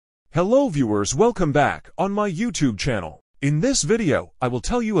Hello viewers, welcome back on my YouTube channel. In this video, I will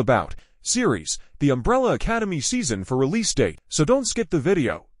tell you about series, The Umbrella Academy season for release date, so don't skip the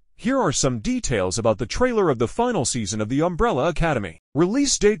video. Here are some details about the trailer of the final season of The Umbrella Academy.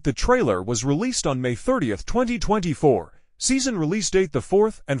 Release date: the trailer was released on May 30th, 2024. Season release date: the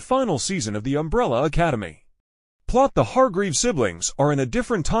fourth and final season of The Umbrella Academy. Plot: the Hargreaves siblings are in a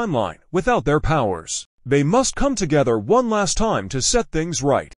different timeline without their powers. They must come together one last time to set things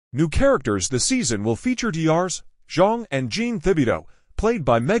right. New characters: the season will feature Diaz, Zhang and Jean Thibodeau, played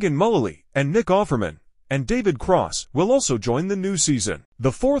by Megan Mullally and Nick Offerman, and David Cross will also join the new season.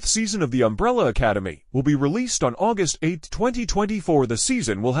 The fourth season of The Umbrella Academy will be released on August 8, 2024. The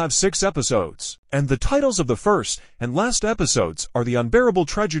season will have 6 episodes, and the titles of the first and last episodes are The Unbearable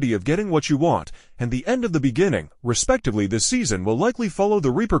Tragedy of Getting What You Want and The End of the Beginning, respectively. This season will likely follow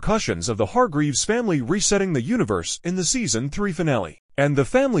the repercussions of the Hargreaves family resetting the universe in the Season 3 finale, and the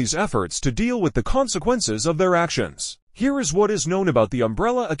family's efforts to deal with the consequences of their actions. Here is what is known about The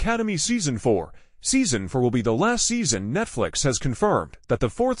Umbrella Academy Season 4. Season 4 will be the last season. Netflix has confirmed that the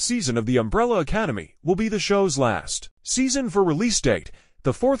 4th season of The Umbrella Academy will be the show's last season. For release date: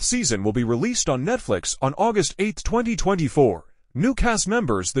 the 4th season will be released on Netflix on August 8, 2024. New cast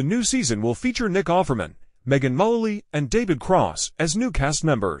members: the new season will feature Nick Offerman, Megan Mullally, and David Cross as new cast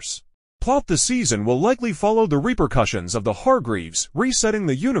members. Plot: the season will likely follow the repercussions of the Hargreaves resetting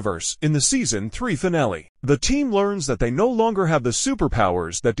the universe in the Season 3 finale. The team learns that they no longer have the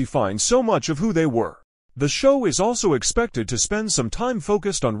superpowers that define so much of who they were. The show is also expected to spend some time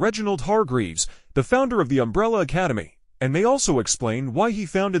focused on Reginald Hargreaves, the founder of the Umbrella Academy, and may also explain why he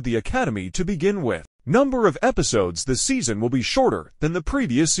founded the Academy to begin with. Number of episodes: the season will be shorter than the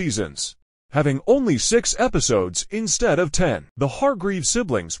previous seasons, having only 6 episodes instead of 10. The Hargreaves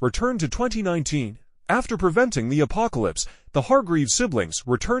siblings return to 2019. After preventing the apocalypse, the Hargreaves siblings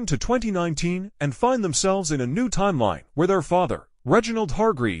return to 2019 and find themselves in a new timeline where their father, Reginald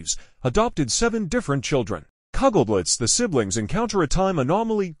Hargreaves, adopted 7 different children. Kugelblitz: the siblings encounter a time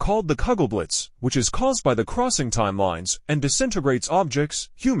anomaly called the Kugelblitz, which is caused by the crossing timelines and disintegrates objects,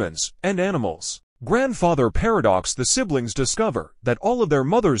 humans, and animals. Grandfather paradox: the siblings discover that all of their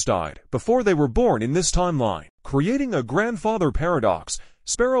mothers died before they were born in this timeline, creating a grandfather paradox.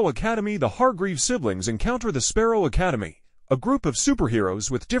 Sparrow Academy: the Hargreaves siblings encounter the Sparrow Academy, a group of superheroes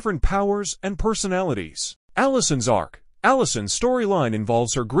with different powers and personalities. Allison's arc: Allison's storyline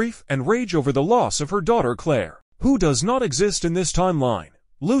involves her grief and rage over the loss of her daughter Claire, who does not exist in this timeline.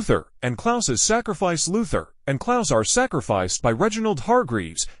 Luther and Klaus's sacrifice: Luther and Klaus are sacrificed by Reginald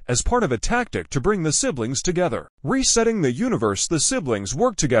Hargreaves as part of a tactic to bring the siblings together. Resetting the universe: the siblings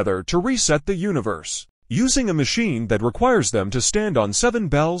work together to reset the universe, using a machine that requires them to stand on 7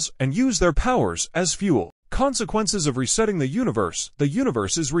 bells and use their powers as fuel. Consequences of resetting the universe: the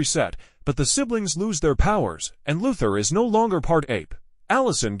universe is reset, but the siblings lose their powers, and Luther is no longer part ape.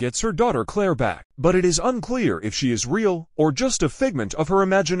 Allison gets her daughter Claire back, but it is unclear if she is real or just a figment of her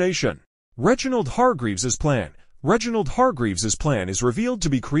imagination. Reginald Hargreaves' plan: Reginald Hargreaves' plan is revealed to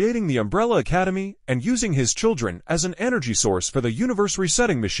be creating the Umbrella Academy and using his children as an energy source for the universe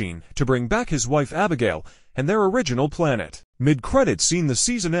resetting machine to bring back his wife Abigail and their original planet. Mid-credits scene: the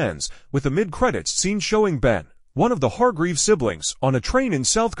season ends with a mid-credits scene showing Ben, one of the Hargreaves siblings, on a train in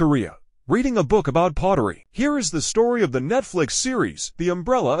South Korea, reading a book about pottery. Here is the story of the Netflix series, The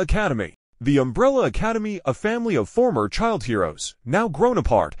Umbrella Academy. The Umbrella Academy, a family of former child heroes, now grown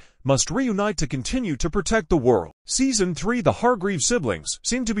apart, must reunite to continue to protect the world. Season 3: the Hargreaves siblings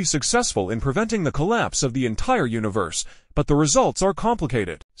seem to be successful in preventing the collapse of the entire universe, but the results are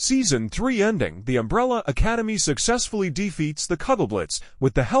complicated. Season 3 ending: the Umbrella Academy successfully defeats the Kugelblitz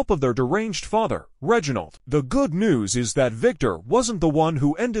with the help of their deranged father, Reginald. The good news is that Victor wasn't the one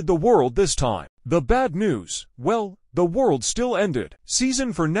who ended the world this time. The bad news: well, the world still ended.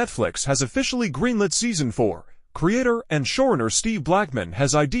 Season 4: Netflix has officially greenlit Season 4. Creator and showrunner Steve Blackman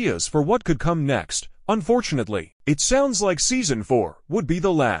has ideas for what could come next. Unfortunately, it sounds like Season 4 would be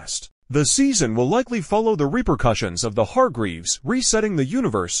the last. The season will likely follow the repercussions of the Hargreaves resetting the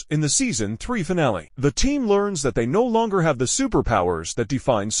universe in the Season 3 finale. The team learns that they no longer have the superpowers that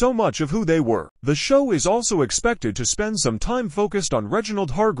define so much of who they were. The show is also expected to spend some time focused on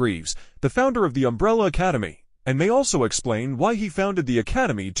Reginald Hargreaves, the founder of the Umbrella Academy, and may also explain why he founded the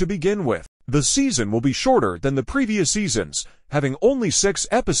Academy to begin with. The season will be shorter than the previous seasons, having only 6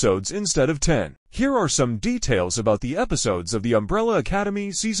 episodes instead of 10. Here are some details about the episodes of The Umbrella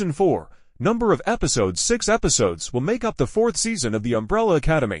Academy Season 4. Number of episodes: 6 episodes will make up the 4th season of The Umbrella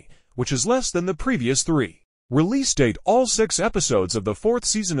Academy, which is less than the previous 3. Release date: all 6 episodes of the 4th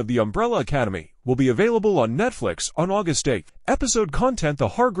season of The Umbrella Academy will be available on Netflix on August 8th. Episode content: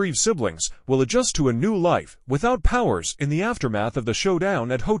 the Hargreaves siblings will adjust to a new life without powers in the aftermath of the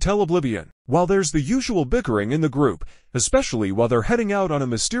showdown at Hotel Oblivion. While there's the usual bickering in the group, especially while they're heading out on a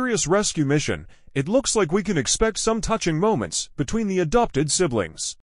mysterious rescue mission, it looks like we can expect some touching moments between the adopted siblings.